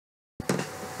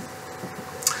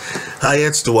Hi,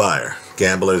 it's Dwyer,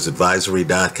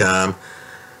 gamblersadvisory.com,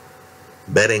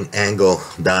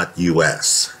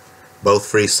 bettingangle.us. Both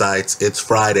free sites. It's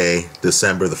Friday,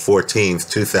 December the 14th,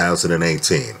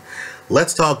 2018.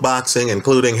 Let's talk boxing,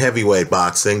 including heavyweight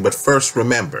boxing, but first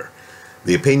remember,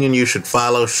 the opinion you should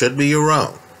follow should be your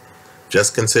own.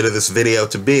 Just consider this video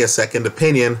to be a second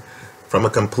opinion from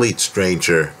a complete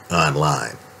stranger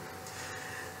online.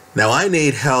 Now, I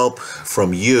need help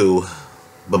from you,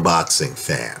 the boxing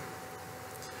fan.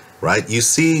 Right? You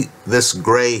see this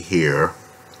gray here.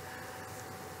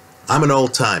 I'm an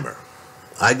old timer.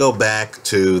 I go back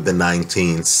to the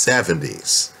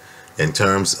 1970s in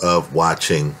terms of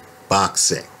watching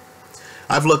boxing.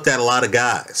 I've looked at a lot of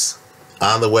guys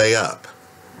on the way up.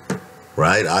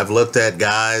 Right? I've looked at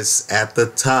guys at the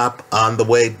top on the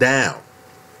way down.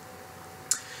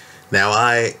 Now,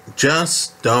 I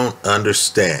just don't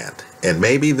understand, and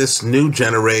maybe this new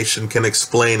generation can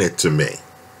explain it to me.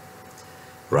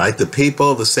 Right? The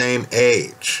people the same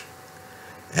age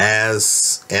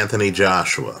as Anthony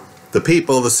Joshua. The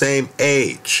people the same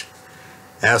age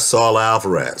as Saul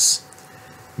Alvarez.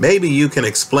 Maybe you can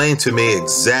explain to me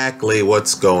exactly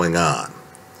what's going on.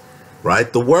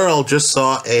 Right? The world just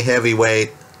saw a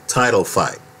heavyweight title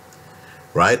fight.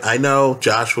 Right? I know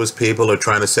Joshua's people are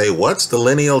trying to say, what's the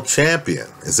lineal champion?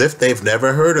 As if they've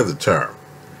never heard of the term.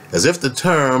 As if the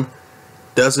term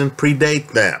doesn't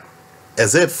predate them.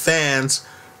 As if fans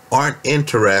aren't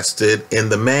interested in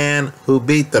the man who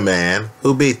beat the man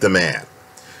who beat the man.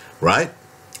 Right?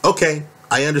 Okay,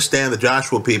 I understand the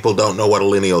Joshua people don't know what a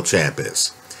lineal champ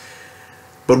is.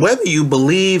 But whether you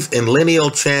believe in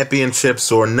lineal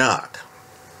championships or not,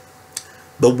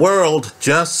 the world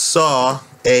just saw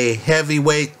a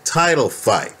heavyweight title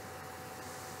fight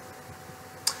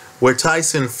where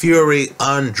Tyson Fury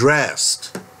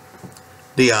undressed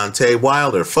Deontay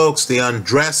Wilder. Folks, the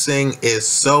undressing is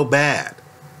so bad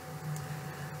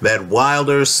that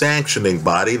Wilder's sanctioning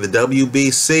body, the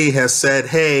WBC, has said,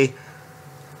 hey,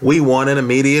 we want an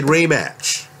immediate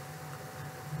rematch.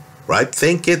 Right?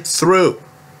 Think it through.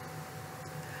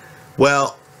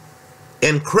 Well,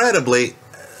 incredibly,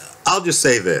 I'll just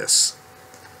say this.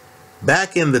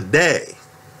 Back in the day,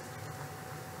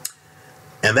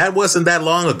 and that wasn't that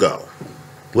long ago,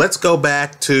 let's go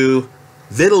back to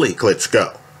Vitaly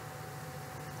Klitschko.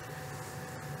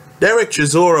 Derek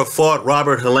Chisora fought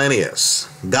Robert Helenius,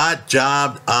 got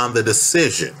jobbed on the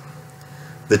decision.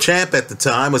 The champ at the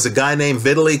time was a guy named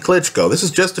Vitaly Klitschko. This is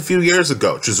just a few years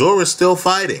ago. Chisora is still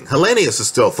fighting. Helenius is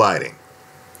still fighting.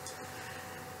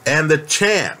 And the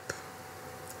champ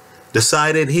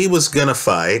decided he was going to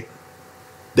fight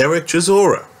Derek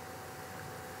Chisora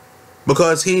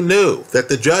because he knew that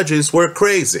the judges were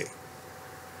crazy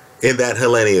in that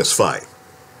Helenius fight.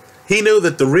 He knew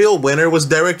that the real winner was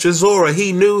Derek Chisora.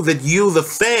 He knew that you, the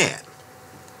fan,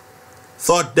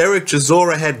 thought Derek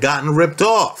Chisora had gotten ripped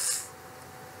off.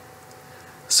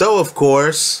 So, of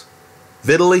course,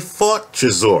 Vitaly fought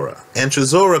Chisora. And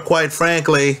Chisora, quite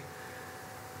frankly,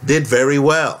 did very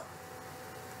well.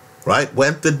 Right?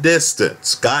 Went the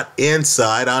distance. Got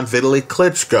inside on Vitaly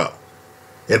Klitschko.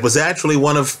 It was actually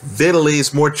one of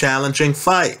Vitaly's more challenging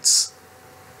fights.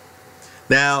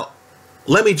 Now,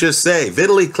 let me just say,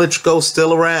 Vitaly Klitschko's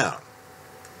still around.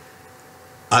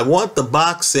 I want the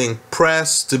boxing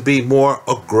press to be more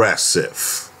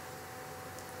aggressive.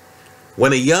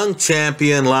 When a young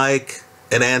champion like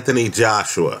an Anthony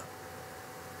Joshua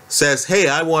says, hey,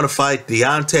 I want to fight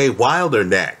Deontay Wilder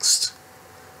next,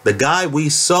 the guy we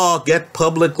saw get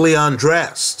publicly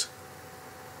undressed,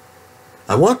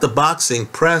 I want the boxing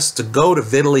press to go to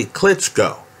Vitaly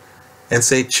Klitschko and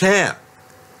say, champ,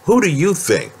 who do you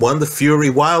think won the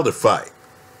Fury-Wilder fight?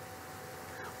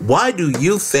 Why do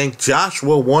you think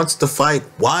Joshua wants to fight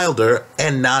Wilder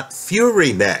and not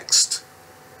Fury next?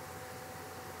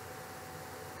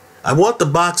 I want the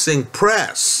boxing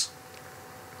press,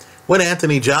 when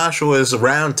Anthony Joshua is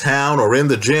around town or in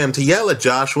the gym, to yell at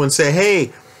Joshua and say,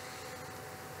 hey,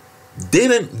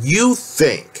 didn't you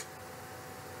think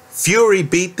Fury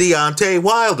beat Deontay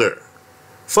Wilder?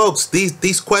 Folks,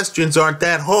 these questions aren't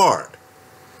that hard.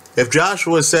 If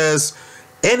Joshua says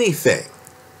anything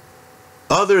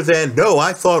other than, no,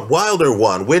 I thought Wilder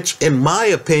won, which in my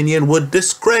opinion would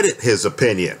discredit his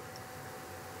opinion.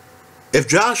 If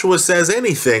Joshua says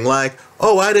anything like,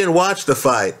 oh, I didn't watch the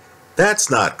fight, that's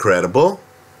not credible.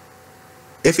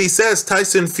 If he says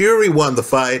Tyson Fury won the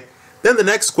fight, then the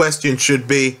next question should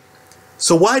be,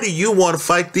 so why do you want to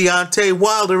fight Deontay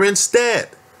Wilder instead?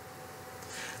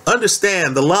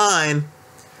 Understand the line,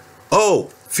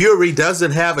 oh, Fury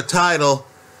doesn't have a title,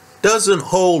 doesn't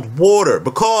hold water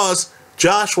because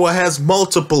Joshua has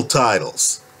multiple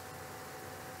titles.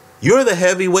 You're the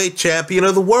heavyweight champion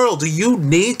of the world. Do you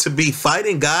need to be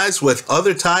fighting guys with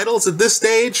other titles at this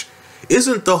stage?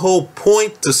 Isn't the whole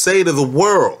point to say to the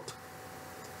world,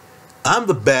 I'm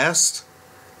the best,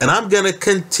 and I'm going to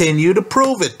continue to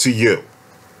prove it to you?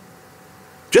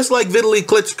 Just like Vitaly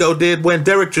Klitschko did when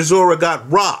Derek Chisora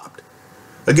got robbed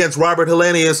against Robert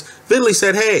Helenius. Vitaly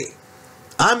said, hey,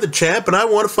 I'm the champ and I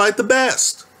want to fight the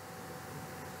best.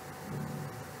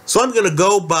 So I'm going to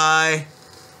go by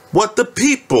what the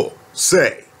people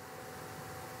say.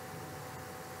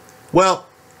 Well,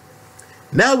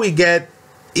 now we get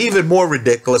even more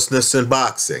ridiculousness in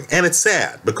boxing. And it's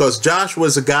sad because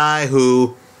Joshua's a guy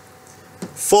who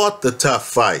fought the tough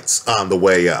fights on the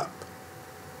way up.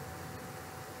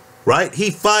 Right? He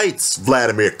fights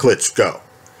Vladimir Klitschko.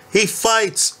 He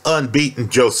fights unbeaten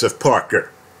Joseph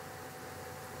Parker.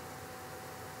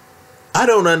 I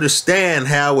don't understand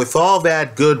how, with all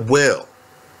that goodwill,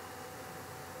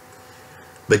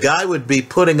 the guy would be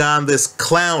putting on this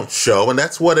clown show, and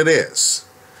that's what it is.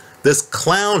 This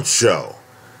clown show,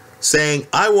 saying,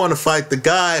 I want to fight the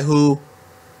guy who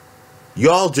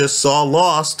y'all just saw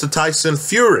lost to Tyson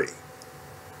Fury.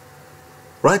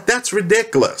 Right? That's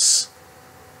ridiculous.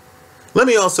 Let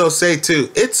me also say, too,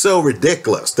 it's so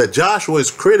ridiculous that Joshua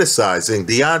is criticizing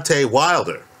Deontay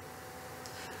Wilder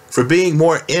for being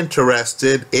more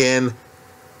interested in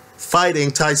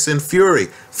fighting Tyson Fury.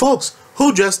 Folks,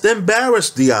 who just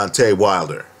embarrassed Deontay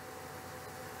Wilder?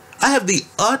 I have the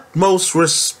utmost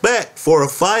respect for a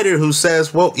fighter who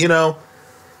says, well, you know,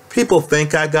 people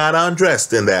think I got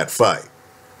undressed in that fight.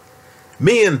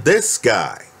 Me and this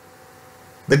guy,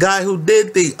 the guy who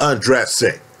did the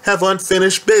undressing, have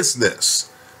unfinished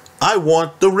business. I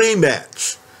want the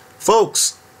rematch.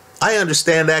 Folks, I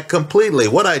understand that completely.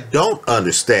 What I don't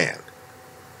understand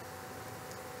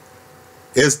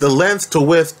is the length to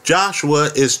which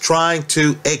Joshua is trying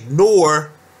to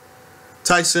ignore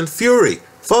Tyson Fury.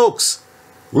 Folks,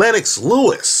 Lennox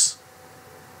Lewis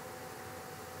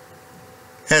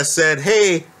has said,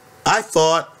 hey, I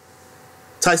thought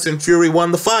Tyson Fury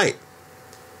won the fight.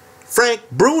 Frank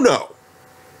Bruno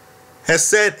has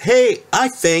said, hey, I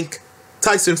think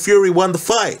Tyson Fury won the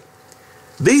fight.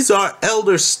 These are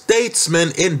elder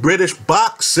statesmen in British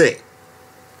boxing.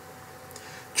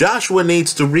 Joshua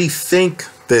needs to rethink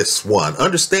this one.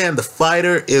 Understand the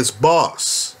fighter is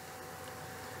boss.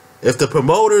 If the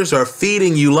promoters are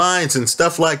feeding you lines and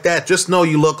stuff like that, just know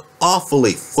you look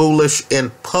awfully foolish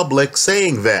in public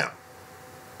saying them.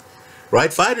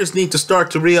 Right? Fighters need to start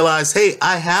to realize, hey,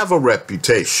 I have a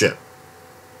reputation.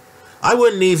 I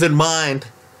wouldn't even mind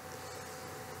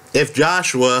if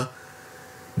Joshua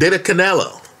did a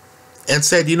Canelo and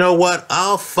said, you know what,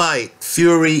 I'll fight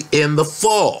Fury in the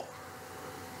fall.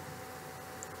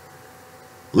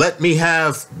 Let me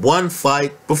have one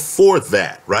fight before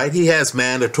that, right? He has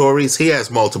mandatories. He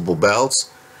has multiple belts.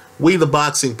 We, the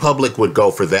boxing public, would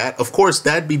go for that. Of course,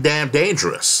 that'd be damn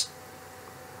dangerous.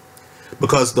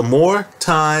 Because the more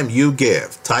time you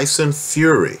give Tyson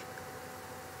Fury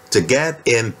to get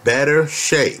in better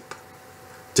shape,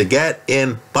 to get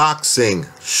in boxing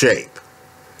shape,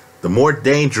 the more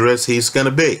dangerous he's going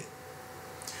to be.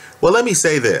 Well, let me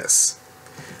say this.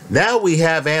 Now we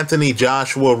have Anthony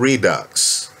Joshua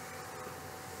Redux.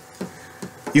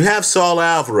 You have Saul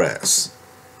Alvarez.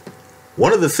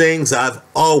 One of the things I've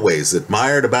always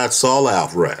admired about Saul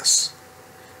Alvarez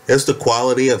is the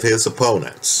quality of his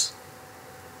opponents.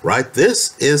 Right?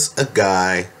 This is a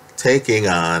guy taking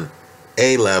on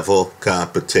A-level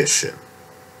competition.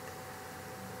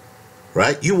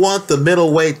 Right? You want the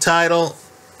middleweight title?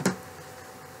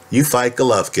 You fight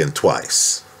Golovkin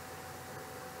twice.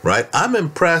 Right? I'm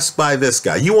impressed by this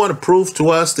guy. You want to prove to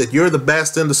us that you're the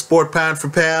best in the sport pound for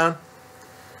pound?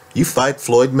 You fight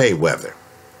Floyd Mayweather.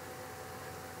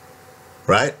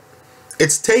 Right?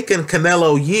 It's taken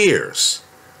Canelo years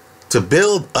to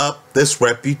build up this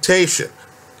reputation.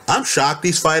 I'm shocked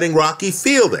he's fighting Rocky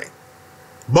Fielding.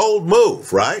 Bold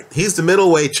move, right? He's the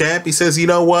middleweight champ. He says, you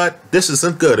know what? This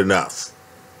isn't good enough.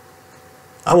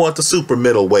 I want the super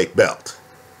middleweight belt.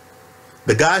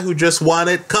 The guy who just won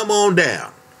it, come on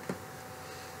down.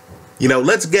 You know,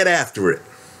 let's get after it.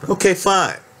 Okay,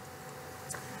 fine.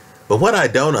 But what I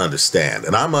don't understand,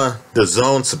 and I'm a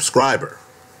DAZN subscriber,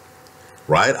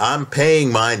 right? I'm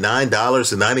paying my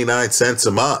 $9.99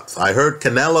 a month. I heard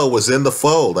Canelo was in the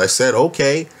fold. I said,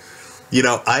 okay, you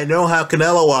know, I know how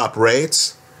Canelo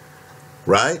operates,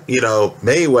 right? You know,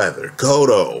 Mayweather,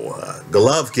 Cotto,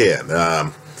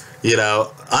 Golovkin, you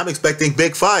know, I'm expecting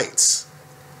big fights.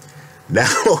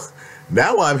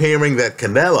 Now I'm hearing that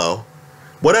Canelo,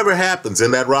 whatever happens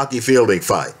in that Rocky Fielding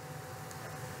fight,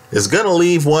 is going to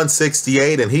leave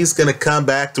 168 and he's going to come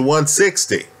back to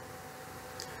 160.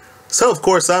 So, of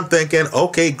course, I'm thinking,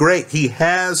 okay, great. He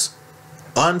has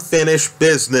unfinished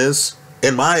business,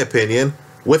 in my opinion,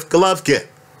 with Golovkin.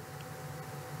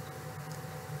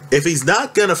 If he's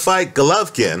not going to fight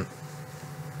Golovkin,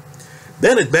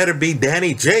 then it better be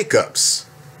Danny Jacobs,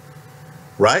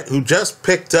 right? Who just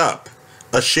picked up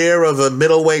a share of a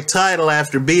middleweight title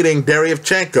after beating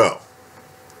Deryevchenko,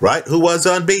 right? Who was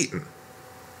unbeaten.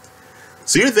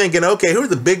 So you're thinking, okay, who are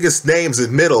the biggest names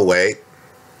in middleweight?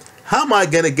 How am I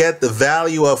going to get the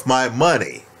value of my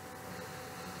money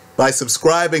by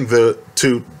subscribing to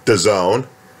DAZN?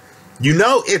 You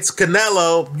know it's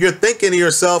Canelo. You're thinking to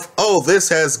yourself, oh, this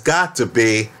has got to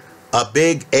be a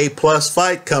big A-plus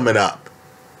fight coming up.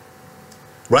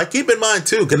 Right? Keep in mind,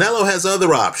 too, Canelo has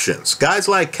other options. Guys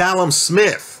like Callum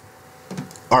Smith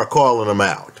are calling him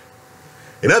out.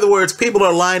 In other words, people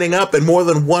are lining up in more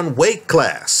than one weight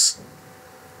class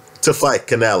to fight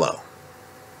Canelo.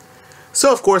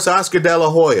 So, of course, Oscar De La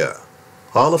Hoya,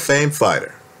 Hall of Fame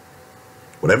fighter.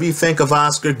 Whatever you think of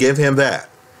Oscar, give him that.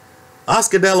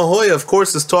 Oscar De La Hoya, of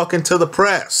course, is talking to the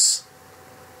press.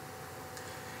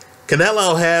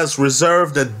 Canelo has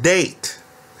reserved a date.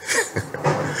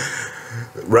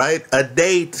 Right? A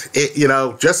date, you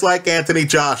know, just like Anthony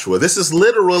Joshua. This is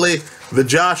literally the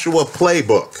Joshua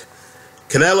playbook.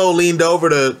 Canelo leaned over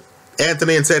to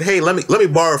Anthony and said, hey, let me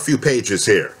borrow a few pages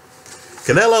here.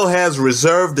 Canelo has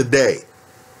reserved a date.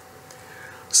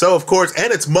 So, of course,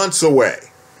 and it's months away.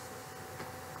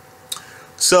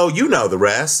 So, you know the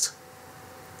rest.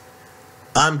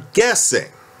 I'm guessing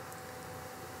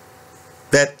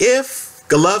that if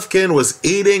Golovkin was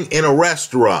eating in a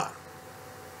restaurant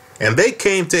and they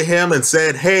came to him and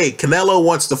said, hey, Canelo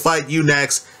wants to fight you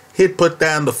next, he'd put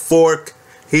down the fork.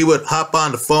 He would hop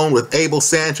on the phone with Abel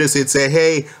Sanchez. He'd say,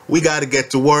 hey, we got to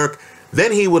get to work.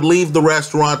 Then he would leave the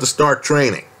restaurant to start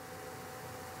training.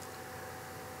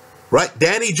 Right?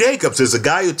 Danny Jacobs is a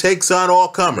guy who takes on all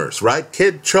comers, right?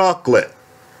 Kid Chocolate.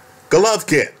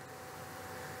 Golovkin.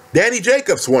 Danny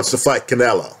Jacobs wants to fight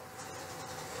Canelo.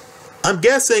 I'm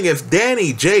guessing if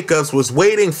Danny Jacobs was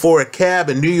waiting for a cab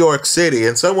in New York City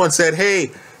and someone said,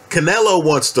 hey, Canelo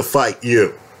wants to fight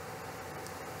you,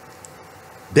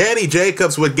 Danny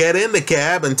Jacobs would get in the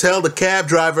cab and tell the cab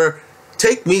driver,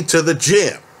 take me to the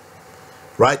gym.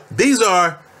 Right? These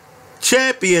are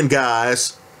champion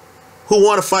guys who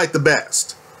want to fight the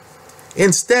best.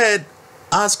 Instead,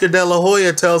 Oscar De La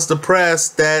Hoya tells the press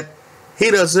that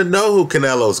he doesn't know who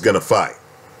Canelo's going to fight.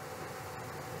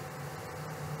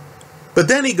 But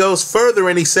then he goes further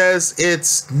and he says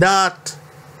it's not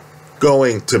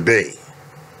going to be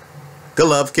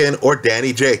Golovkin or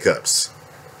Danny Jacobs.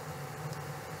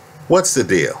 What's the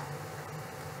deal?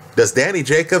 Does Danny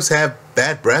Jacobs have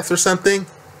bad breath or something?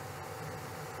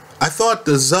 I thought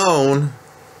DAZN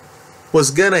was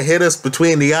going to hit us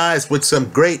between the eyes with some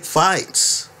great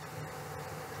fights.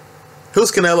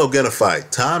 Who's Canelo going to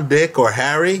fight? Tom, Dick, or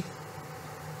Harry?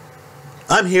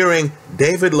 I'm hearing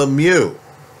David Lemieux,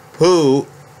 who,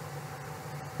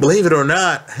 believe it or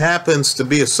not, happens to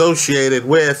be associated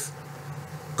with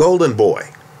Golden Boy,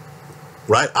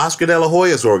 right? Oscar De La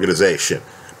Hoya's organization.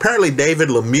 Apparently David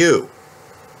Lemieux,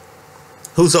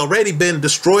 who's already been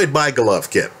destroyed by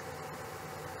Golovkin,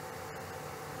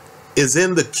 is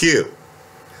in the queue.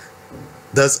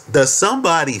 Does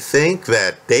somebody think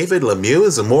that David Lemieux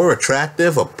is a more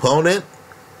attractive opponent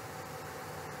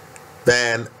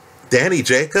than Danny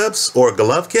Jacobs or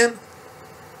Golovkin?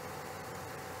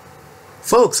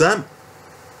 Folks, I'm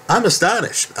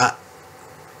astonished.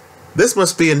 This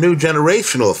must be a new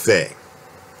generational thing.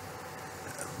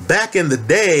 Back in the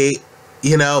day,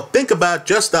 you know, think about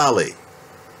Just Ali.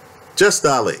 Just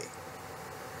Ali.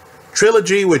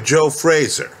 Trilogy with Joe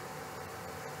Frazier.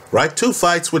 Right? 2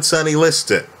 fights with Sonny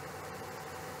Liston.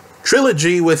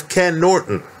 Trilogy with Ken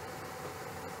Norton.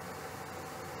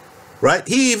 Right?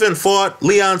 He even fought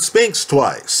Leon Spinks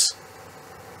twice.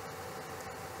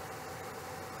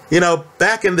 You know,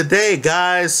 back in the day,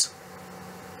 guys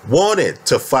wanted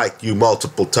to fight you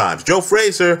multiple times. Joe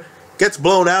Frazier gets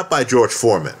blown out by George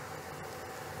Foreman.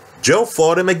 Joe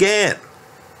fought him again.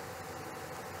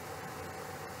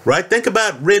 Right? Think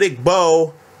about Riddick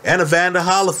Bowe and Evander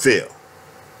Holyfield.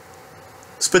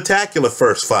 Spectacular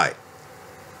first fight.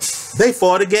 They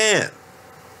fought again.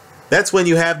 That's when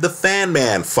you have the Fan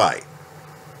Man fight.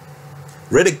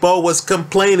 Riddick Bowe was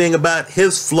complaining about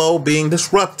his flow being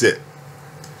disrupted.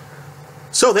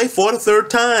 So they fought a 3rd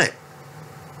time.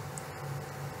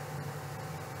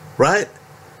 Right?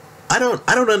 I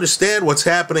don't understand what's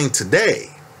happening today,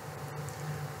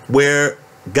 where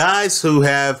guys who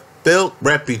have built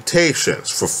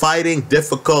reputations for fighting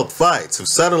difficult fights have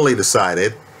suddenly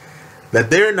decided that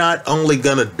they're not only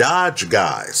going to dodge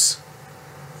guys,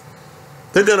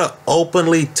 They're going to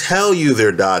openly tell you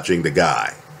they're dodging the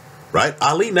guy, right?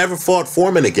 Ali never fought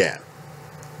Foreman again.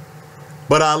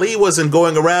 But Ali wasn't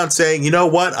going around saying, you know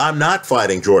what, I'm not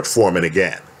fighting George Foreman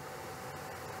again.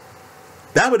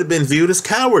 That would have been viewed as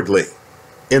cowardly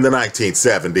in the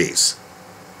 1970s.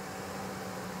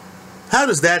 How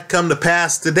does that come to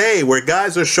pass today, where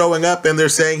guys are showing up and they're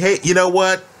saying, hey, you know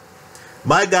what,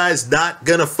 my guy's not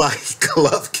going to fight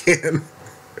Golovkin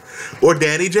or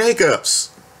Danny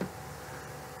Jacobs,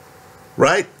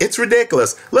 right? It's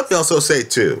ridiculous. Let me also say,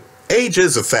 too, age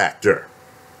is a factor.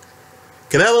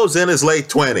 Canelo's in his late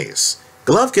 20s.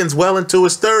 Golovkin's well into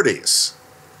his 30s.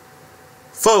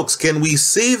 Folks, can we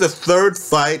see the third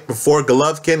fight before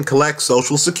Golovkin collects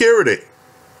Social Security?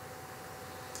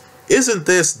 Isn't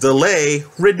this delay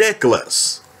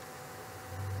ridiculous?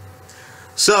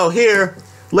 So here,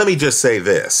 let me just say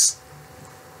this.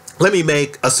 Let me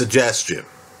make a suggestion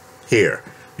here.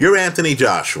 You're Anthony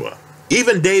Joshua.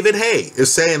 Even David Haye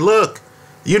is saying, look,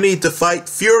 you need to fight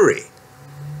Fury.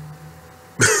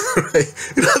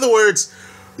 In other words,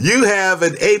 you have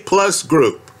an A+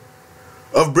 group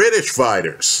of British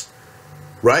fighters,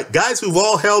 right? Guys who've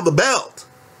all held the belt,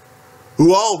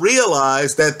 who all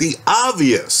realize that the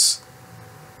obvious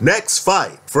next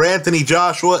fight for Anthony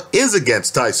Joshua is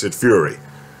against Tyson Fury.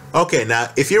 Okay,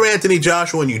 now, if you're Anthony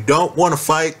Joshua and you don't want to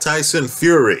fight Tyson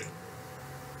Fury,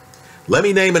 let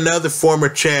me name another former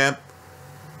champ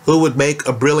who would make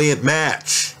a brilliant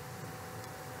match,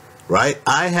 right?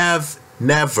 I have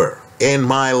never in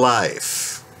my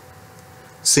life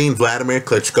seen Vladimir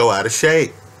Klitschko out of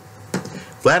shape.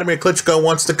 Vladimir Klitschko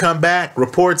wants to come back.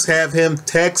 Reports have him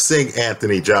texting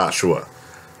Anthony Joshua,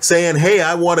 saying, hey,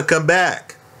 I want to come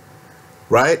back,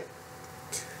 right?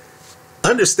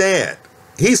 Understand,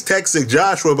 he's texting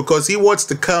Joshua because he wants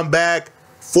to come back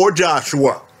for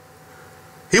Joshua.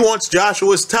 He wants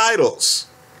Joshua's titles.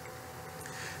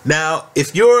 Now,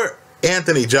 if you're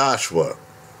Anthony Joshua,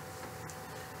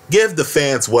 give the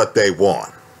fans what they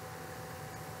want.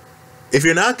 If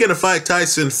you're not going to fight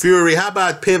Tyson Fury, how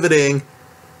about pivoting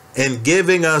and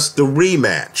giving us the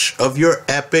rematch of your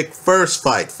epic first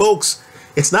fight? Folks,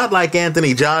 it's not like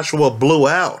Anthony Joshua blew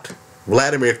out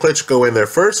Vladimir Klitschko in their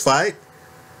first fight.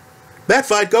 That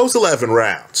fight goes 11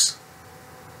 rounds.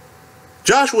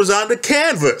 Joshua's on the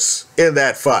canvas in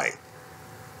that fight.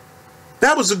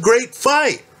 That was a great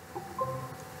fight.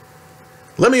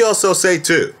 Let me also say,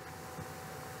 too,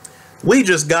 we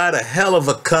just got a hell of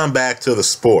a comeback to the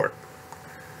sport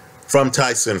from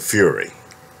Tyson Fury.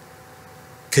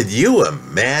 Could you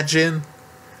imagine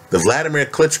the Vladimir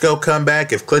Klitschko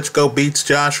comeback if Klitschko beats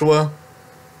Joshua?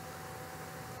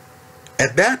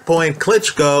 At that point,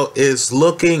 Klitschko is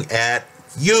looking at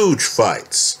huge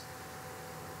fights.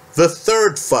 The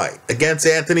third fight against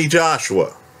Anthony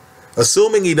Joshua,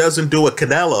 assuming he doesn't do a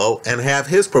Canelo and have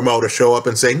his promoter show up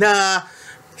and say, nah,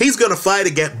 he's going to fight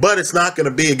again, but it's not going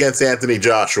to be against Anthony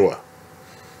Joshua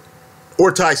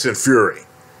or Tyson Fury,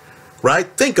 right?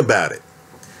 Think about it.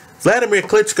 Vladimir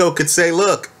Klitschko could say,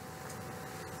 look,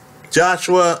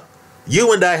 Joshua,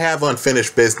 you and I have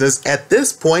unfinished business. At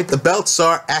this point, the belts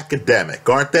are academic,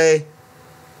 aren't they?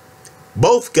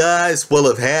 Both guys will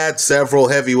have had several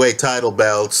heavyweight title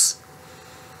belts,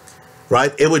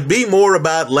 right? It would be more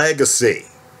about legacy.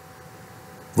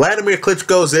 Vladimir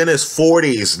Klitschko's in his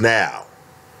 40s now,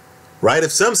 right?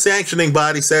 If some sanctioning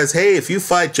body says, hey, if you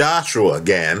fight Joshua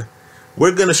again,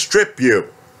 we're going to strip you,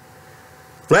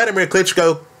 Vladimir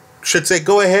Klitschko should say,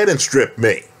 go ahead and strip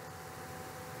me.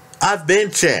 I've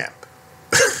been champ.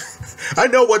 I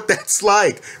know what that's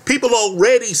like. People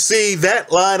already see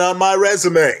that line on my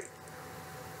resume.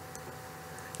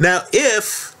 Now,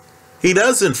 if he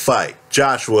doesn't fight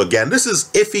Joshua again, this is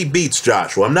if he beats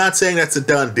Joshua. I'm not saying that's a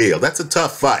done deal. That's a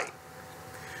tough fight.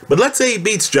 But let's say he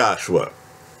beats Joshua.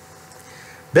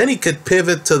 Then he could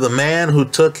pivot to the man who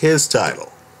took his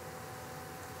title,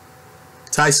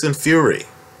 Tyson Fury.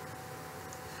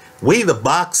 We, the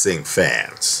boxing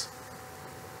fans,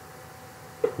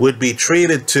 would be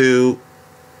treated to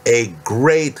a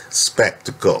great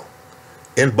spectacle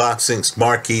in boxing's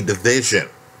marquee division,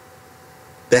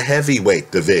 the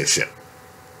heavyweight division,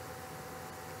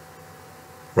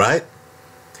 right?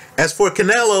 As for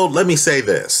Canelo, let me say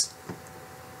this.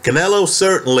 Canelo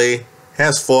certainly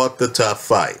has fought the tough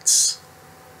fights.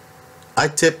 I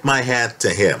tip my hat to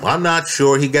him. I'm not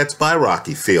sure he gets by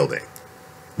Rocky Fielding.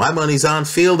 My money's on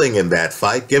Fielding in that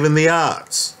fight, given the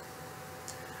odds,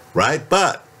 right?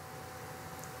 But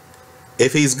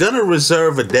if he's going to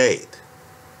reserve a date,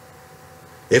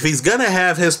 if he's going to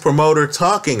have his promoter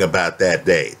talking about that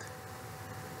date,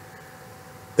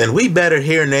 then we better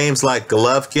hear names like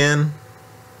Golovkin,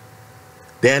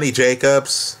 Danny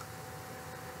Jacobs,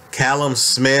 Callum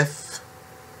Smith,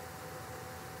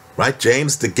 right?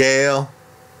 James DeGale.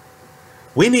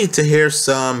 We need to hear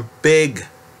some big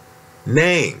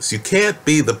names. You can't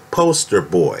be the poster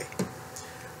boy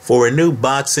for a new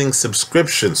boxing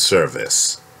subscription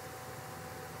service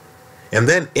and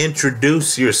then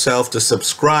introduce yourself to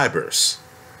subscribers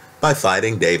by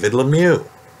fighting David Lemieux.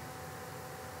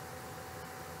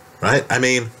 Right? I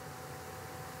mean,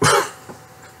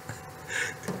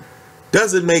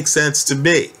 doesn't make sense to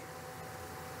me.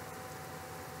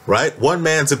 Right? One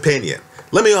man's opinion.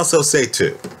 Let me also say,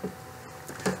 too,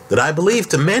 that I believe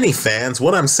to many fans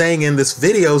what I'm saying in this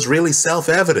video is really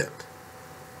self-evident.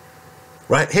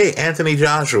 Right? Hey, Anthony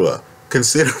Joshua,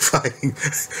 consider fighting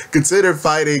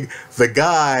the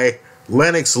guy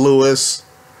Lennox Lewis,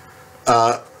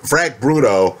 Frank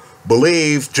Bruno,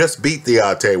 believe just beat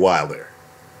Deontay Wilder.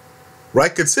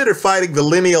 Right? Consider fighting the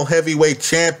lineal heavyweight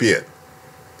champion.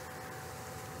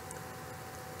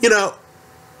 You know,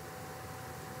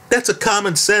 that's a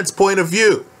common sense point of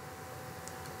view.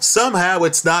 Somehow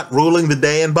it's not ruling the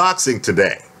day in boxing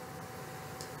today.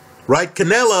 Right?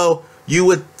 Canelo, you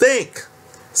would think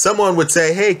someone would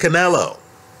say, hey, Canelo,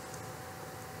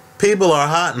 people are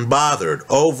hot and bothered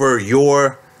over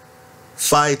your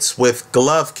fights with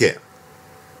Golovkin.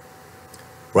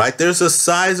 Right? There's a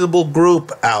sizable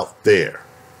group out there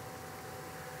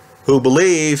who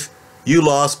believe you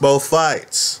lost both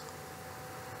fights.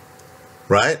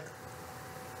 Right?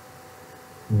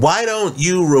 Why don't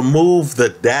you remove the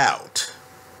doubt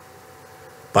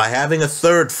by having a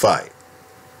third fight?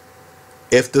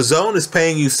 If the Zone is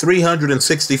paying you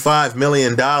 $365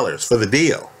 million for the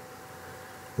deal,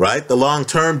 right? The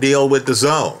long-term deal with the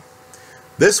Zone,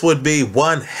 this would be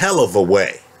one hell of a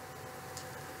way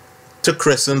to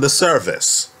christen the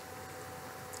service,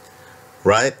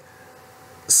 right?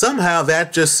 Somehow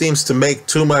that just seems to make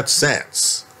too much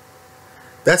sense.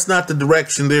 That's not the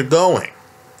direction they're going.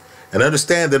 And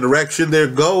understand the direction they're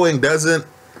going doesn't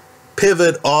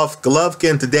pivot off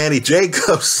Golovkin to Danny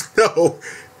Jacobs. No,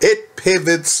 it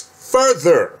pivots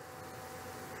further.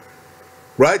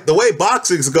 Right? The way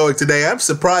boxing's going today, I'm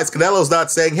surprised Canelo's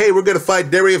not saying, hey, we're going to fight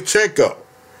Deryevchenko,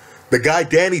 the guy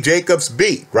Danny Jacobs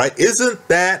beat. Right? Isn't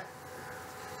that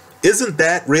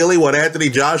really what Anthony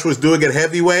Joshua's doing at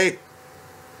heavyweight?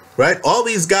 Right? All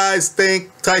these guys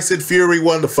think Tyson Fury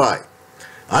won the fight.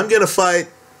 I'm going to fight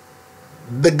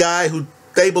the guy who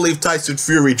they believe Tyson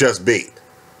Fury just beat.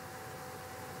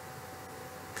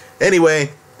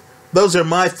 Anyway, those are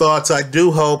my thoughts. I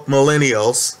do hope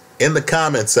millennials in the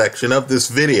comment section of this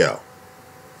video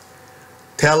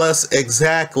tell us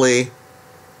exactly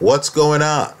what's going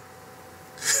on.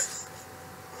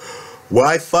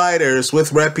 Why fighters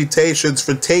with reputations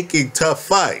for taking tough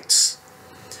fights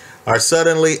are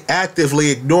suddenly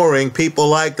actively ignoring people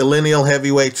like the lineal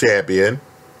heavyweight champion,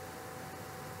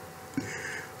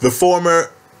 the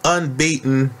former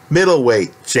unbeaten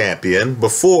middleweight champion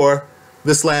before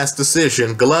this last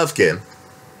decision, Golovkin,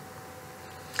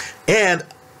 and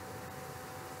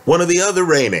one of the other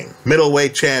reigning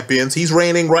middleweight champions. He's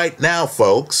reigning right now,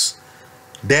 folks,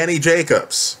 Danny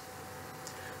Jacobs.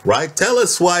 Right? Tell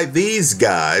us why these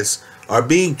guys are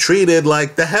being treated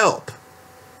like the help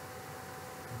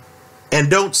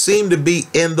and don't seem to be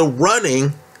in the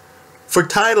running for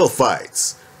title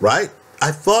fights. Right?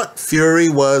 I thought Fury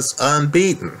was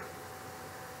unbeaten.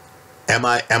 Am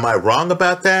I wrong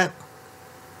about that?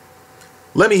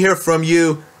 Let me hear from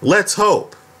you. Let's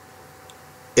hope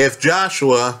if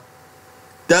Joshua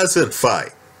doesn't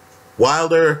fight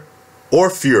Wilder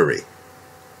or Fury,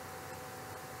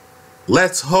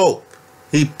 let's hope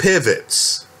he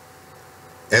pivots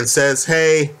and says,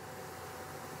 hey,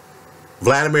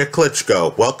 Vladimir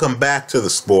Klitschko, welcome back to the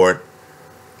sport.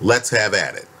 Let's have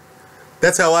at it.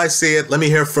 That's how I see it. Let me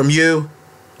hear from you.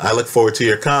 I look forward to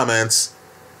your comments.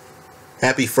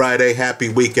 Happy Friday, happy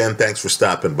weekend. Thanks for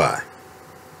stopping by.